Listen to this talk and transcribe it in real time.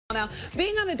Now,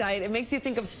 being on a diet, it makes you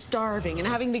think of starving and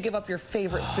having to give up your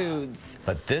favorite foods.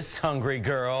 But this hungry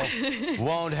girl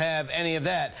won't have any of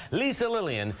that. Lisa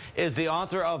Lillien is the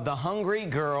author of The Hungry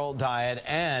Girl Diet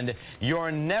and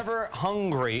You're Never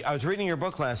Hungry. I was reading your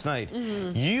book last night.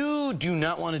 You do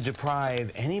not want to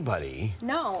deprive anybody.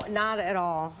 No, not at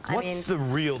all. What's the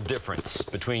real difference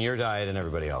between your diet and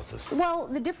everybody else's? Well,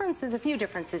 the difference is a few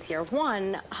differences here.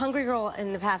 One, Hungry Girl,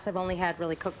 in the past, I've only had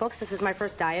really cookbooks. This is my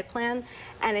first diet plan,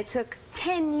 and it took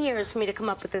 10 years for me to come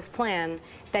up with this plan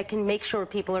that can make sure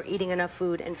people are eating enough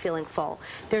food and feeling full.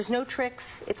 There's no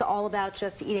tricks. It's all about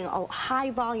just eating high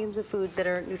volumes of food that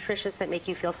are nutritious, that make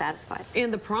you feel satisfied.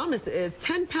 And the promise is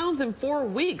 10 pounds in 4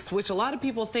 weeks, which a lot of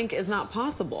people think is not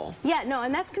possible. Yeah, no,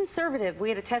 and that's conservative. We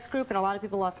had a test group, and a lot of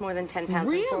people lost more than 10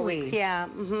 pounds in 4 weeks. Yeah,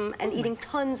 and eating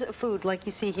tons of food like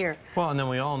you see here. Well, and then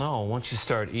we all know once you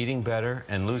start eating better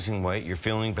and losing weight, you're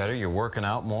feeling better, you're working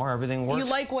out more, everything works. You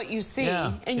like what you see,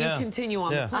 and you continue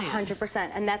on the plan.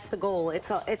 100%, and that's the goal.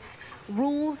 It's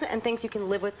rules and things you can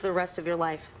live with the rest of your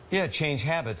life. Yeah, change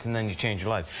habits and then you change your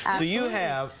life. Absolutely. So you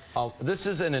have, this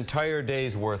is an entire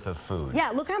day's worth of food. Yeah,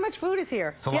 look how much food is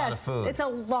here. It's a lot of food. It's a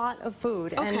lot of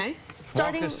food. Okay. And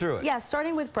walk us through it. Yeah,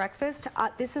 starting with breakfast,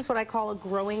 this is what I call a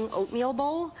growing oatmeal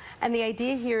bowl. And the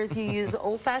idea here is you use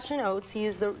old-fashioned oats, you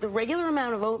use the regular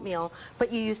amount of oatmeal,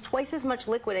 but you use twice as much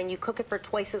liquid and you cook it for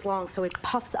twice as long so it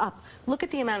puffs up. Look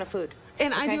at the amount of food.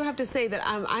 And I do have to say that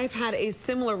I've had a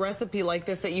similar recipe like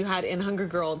this that you had in Hungry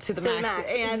Girl to the max.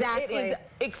 And exactly. It is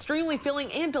extremely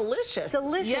filling and delicious.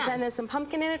 Delicious, yes. And there's some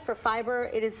pumpkin in it for fiber.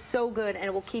 It is so good, and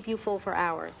it will keep you full for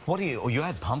hours. What do you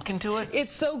add pumpkin to it?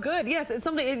 It's so good, yes. It's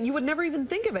something, you would never even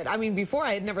think of it. I mean, before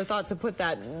I had never thought to put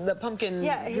the pumpkin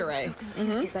puree. So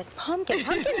confused. He's like, pumpkin's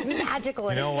magical.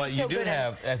 You know what, you do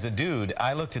have, as a dude,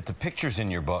 I looked at the pictures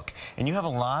in your book, and you have a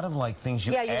lot of like things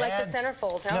you add. Yeah, you like the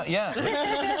centerfold, huh? No, yeah,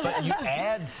 but you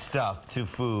add stuff to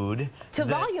food to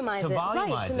volumize it,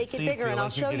 right, to make it bigger, and I'll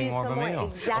show you some more.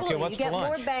 Exactly, okay, you get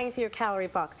more bang for your calorie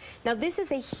buck. Now this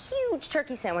is a huge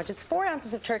turkey sandwich. It's 4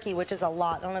 ounces of turkey, which is a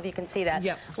lot. I don't know if you can see that.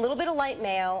 Yep. A little bit of light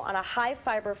mayo on a high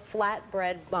fiber flat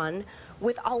bread bun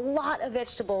with a lot of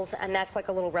vegetables, and that's like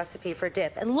a little recipe for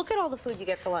dip. And look at all the food you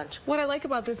get for lunch. What I like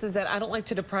about this is that I don't like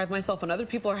to deprive myself when other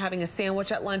people are having a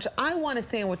sandwich at lunch. I want a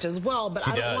sandwich as well, but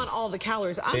I don't want all the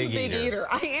calories. I'm a big eater.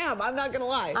 I am. I'm not going to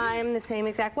lie. I'm the same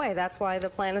exact way. That's why the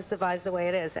plan is devised the way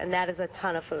it is, and that is a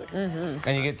ton of food.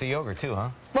 And you get the yogurt too,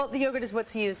 huh? Well, the yogurt is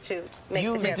what's used to make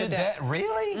the dip. You did that?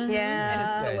 Really?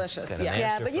 Yeah. And it's delicious.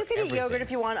 Yeah, but you can eat yogurt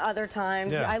if you want other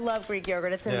times. Yeah. I love Greek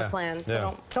yogurt. It's in the plan,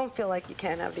 so don't feel like you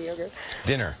can't have the yogurt.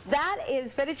 Dinner. That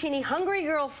is fettuccine Hungry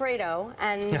Girl Fredo,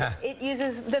 and it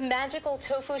uses the magical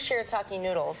tofu shirataki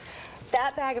noodles.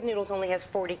 That bag of noodles only has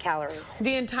 40 calories.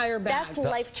 The entire bag. That's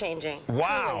life-changing.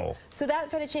 Wow. Truly. So that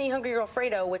fettuccine Hungry Girl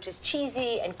Fredo, which is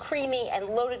cheesy and creamy and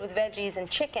loaded with veggies and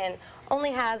chicken,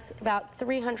 only has about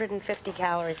 350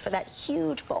 calories for that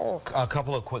huge bowl. A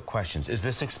couple of quick questions. Is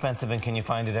this expensive, and can you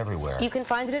find it everywhere? You can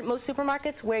find it at most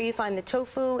supermarkets where you find the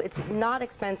tofu. It's not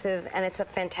expensive, and it's a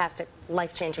fantastic,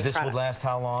 life-changing product. This would last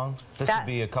how long? This would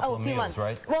be a couple of meals, months.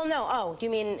 Right? Well, no. Oh, do you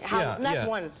mean how? That's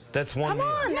one. That's one meal.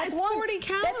 Come on, that's 40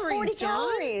 calories. That's 40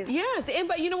 calories. Yes,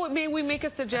 but you know what? May we make a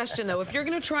suggestion though? If you're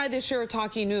going to try the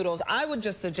shirataki noodles, I would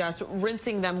just suggest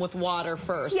rinsing them with water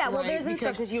first. Yeah, well, there's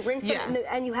instructions. You rinse them,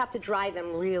 and you have to dry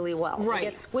them really well. Right. They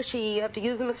get squishy. You have to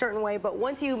use them a certain way, but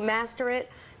once you master it,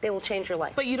 they will change your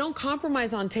life. But you don't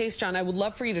compromise on taste, John. I would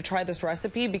love for you to try this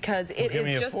recipe because it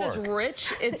is just as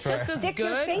rich. It's just as Stick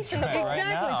good. your face in the bowl.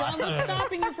 Exactly, John. What's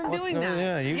stopping you from doing that?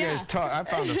 Yeah, you guys talk. I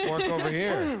found a fork over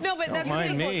here. No, but don't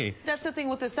mind me. That's the thing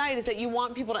with this diet is that you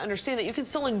want people to understand that you can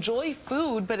still enjoy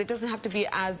food, but it doesn't have to be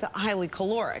as highly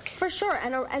caloric. For sure,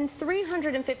 and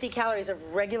 350 calories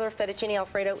of regular fettuccine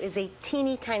Alfredo is a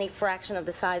teeny tiny fraction of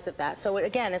the size of that. So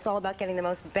again, it's all about getting the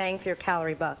most bang for your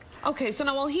calorie buck. Okay, so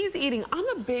now while he's eating, I'm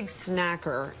a big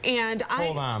snacker, and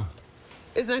Hold on.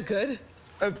 Isn't that good?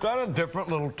 It's got a different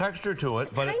little texture to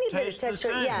it, but it tastes the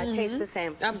same. Yeah, it tastes the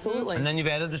same. Absolutely. And then you've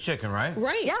added the chicken, right?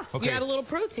 Right. Yeah. Okay. You add a little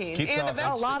protein and a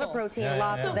vegetable. A lot of protein,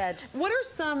 lots of veg. What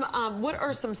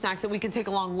are some snacks that we can take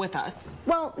along with us?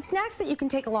 Well, snacks that you can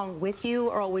take along with you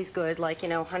are always good, like,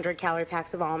 100-calorie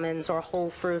packs of almonds or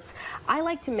whole fruits. I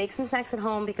like to make some snacks at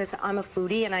home because I'm a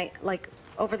foodie, and I like.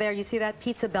 Over there, you see that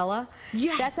Pizza Bella?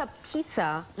 Yes. That's a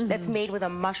pizza that's made with a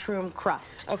mushroom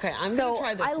crust. Okay, I'm going to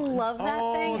try this I love that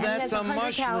thing. Oh, that's a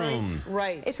 100 calories. mushroom.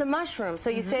 Right. It's a mushroom,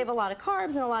 so you save a lot of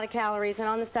carbs and a lot of calories, and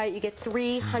on this diet you get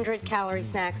 300-calorie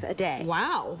snacks a day.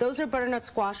 Wow. Those are butternut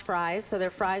squash fries, so they're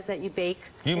fries that you bake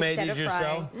You made instead these of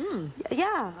frying. yourself?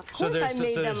 Yeah, of course I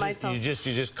made them myself. You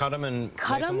just cut them and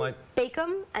make them like... bake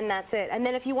them, and that's it. And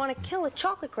then if you want to kill a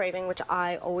chocolate craving, which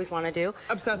I always want to do,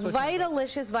 obsessed with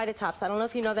Vitalicious Vitatops. I don't know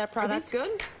if you know that product. Are these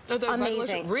good? Oh,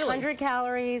 amazing. Really? 100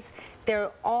 calories.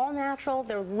 They're all natural.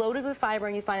 They're loaded with fiber,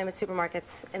 and you find them at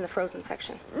supermarkets in the frozen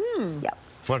section. Yep.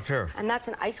 What here? And that's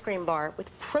an ice cream bar with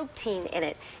protein in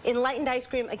it. Enlightened ice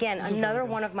cream, again, another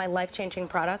one of my life-changing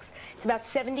products. It's about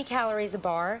 70 calories a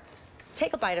bar.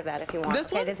 Take a bite of that if you want.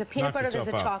 This one? There's a peanut butter, there's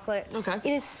a chocolate. Okay.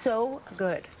 It is so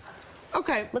good.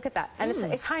 Okay. Look at that. And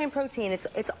it's high in protein.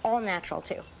 It's all natural,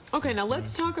 too. Okay, now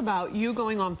let's talk about you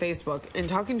going on Facebook and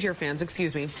talking to your fans,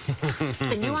 excuse me,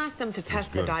 and you asked them to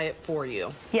test the diet for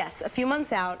you. Yes, a few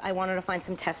months out, I wanted to find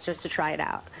some testers to try it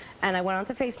out. And I went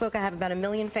onto Facebook. I have about 1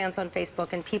 million fans on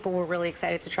Facebook, and people were really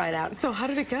excited to try it out. So how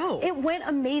did it go? It went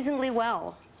amazingly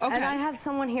well. Okay. And I have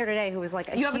someone here today who is like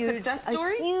a huge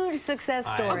success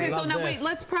story. Okay, so now wait,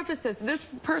 let's preface this. This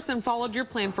person followed your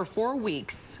plan for 4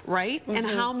 weeks, right? And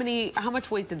how much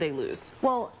weight did they lose?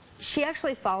 Well, she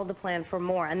actually followed the plan for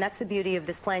more, and that's the beauty of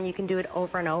this plan. You can do it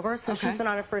over and over. So she's been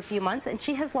on it for a few months, and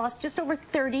she has lost just over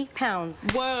 30 pounds.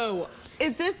 Whoa.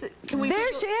 Is this, can we?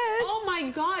 There she is. Oh my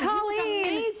God, Colleen.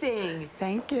 amazing.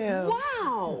 Thank you.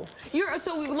 Wow.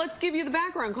 So let's give you the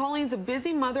background. Colleen's a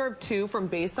busy mother of 2 from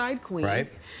Bayside, Queens.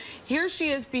 Right. Here she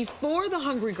is before the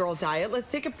Hungry Girl diet. Let's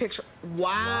take a picture.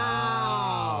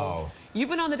 Wow. You've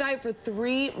been on the diet for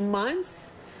 3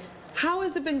 months? How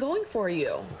has it been going for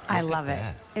you? I love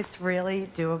it. It's really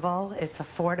doable, it's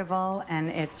affordable, and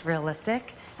it's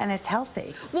realistic, and it's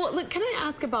healthy. Well, look, can I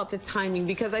ask about the timing?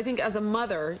 Because I think as a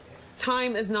mother,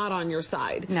 time is not on your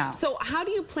side. No. So how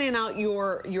do you plan out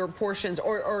your portions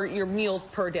or your meals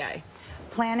per day?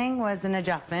 Planning was an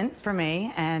adjustment for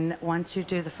me, and once you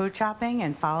do the food shopping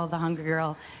and follow the Hungry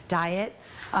Girl diet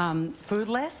food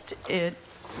list, it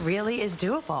really is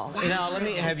doable. Now,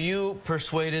 have you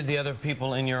persuaded the other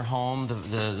people in your home,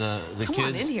 the Come kids?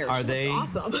 on in here. Are they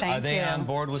awesome. Thank Are they you. on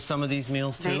board with some of these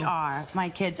meals too? They are. My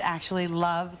kids actually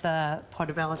love the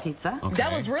portobello pizza. Okay.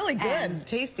 That was really good.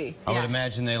 Tasty. I would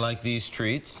imagine they like these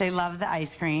treats. They love the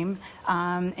ice cream.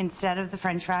 Instead of the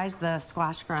French fries, the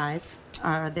squash fries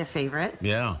are their favorite.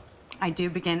 Yeah. I do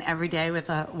begin every day with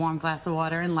a warm glass of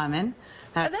water and lemon.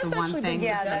 That's the one thing.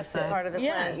 Yeah, that's part of the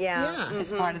plan. Yeah.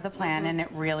 It's part of the plan, and it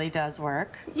really does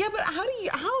work. Yeah, but how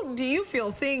do you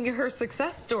feel seeing her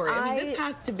success story? I mean, this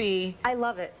has to be. I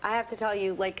love it. I have to tell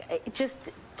you, like,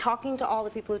 just talking to all the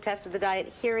people who tested the diet,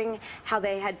 hearing how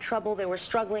they had trouble, they were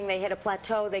struggling, they hit a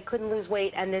plateau, they couldn't lose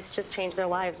weight, and this just changed their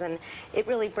lives. And it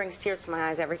really brings tears to my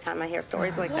eyes every time I hear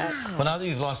stories like that. Well, now that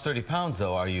you've lost 30 pounds,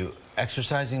 though, are you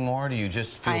exercising more? Do you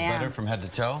just feel better from head to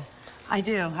toe? I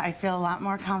do. I feel a lot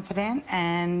more confident,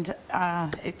 and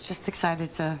it's just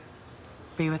excited to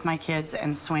be with my kids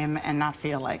and swim and not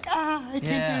feel like, I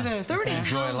can't do this. 30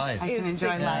 enjoy life. I can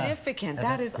enjoy life. Significant. Yeah,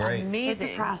 that is great. amazing.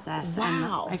 It's a process.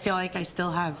 Wow. And I feel like I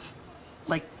still have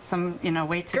like some,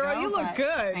 weight to go. Girl, you look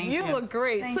good. You look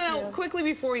great. Thank So you. quickly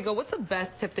before we go, what's the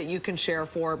best tip that you can share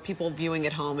for people viewing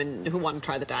at home and who want to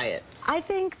try the diet? I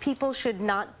think people should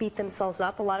not beat themselves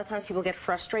up. A lot of times people get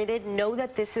frustrated. Know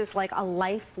that this is like a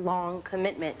lifelong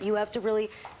commitment. You have to really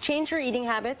change your eating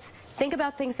habits. Think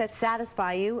about things that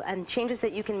satisfy you and changes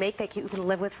that you can make that you can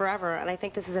live with forever. And I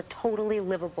think this is a totally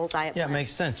livable diet plan. Yeah, it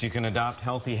makes sense. You can adopt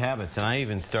healthy habits. And I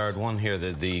even starred one here,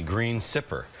 the green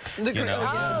sipper. The green, you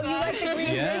like the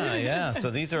green Yeah. So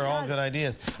these are all good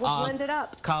ideas. We'll blend it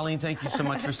up. Colleen, thank you so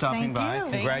much for stopping by. Thank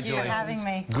you. Congratulations. Thank you for having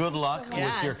me. Good luck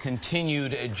with your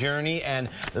continued journey. And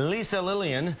Lisa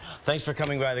Lillien, thanks for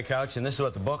coming by the couch. And this is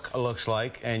what the book looks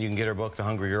like. And you can get her book, The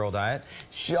Hungry Girl Diet.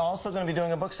 She's also going to be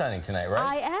doing a book signing tonight, right?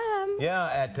 I am. Yeah,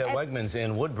 at Wegmans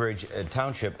in Woodbridge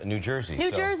Township, New Jersey.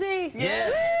 New Jersey.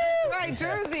 Yeah. Right,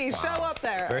 Jersey. Show up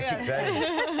there. Very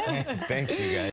exciting. Thanks, you guys.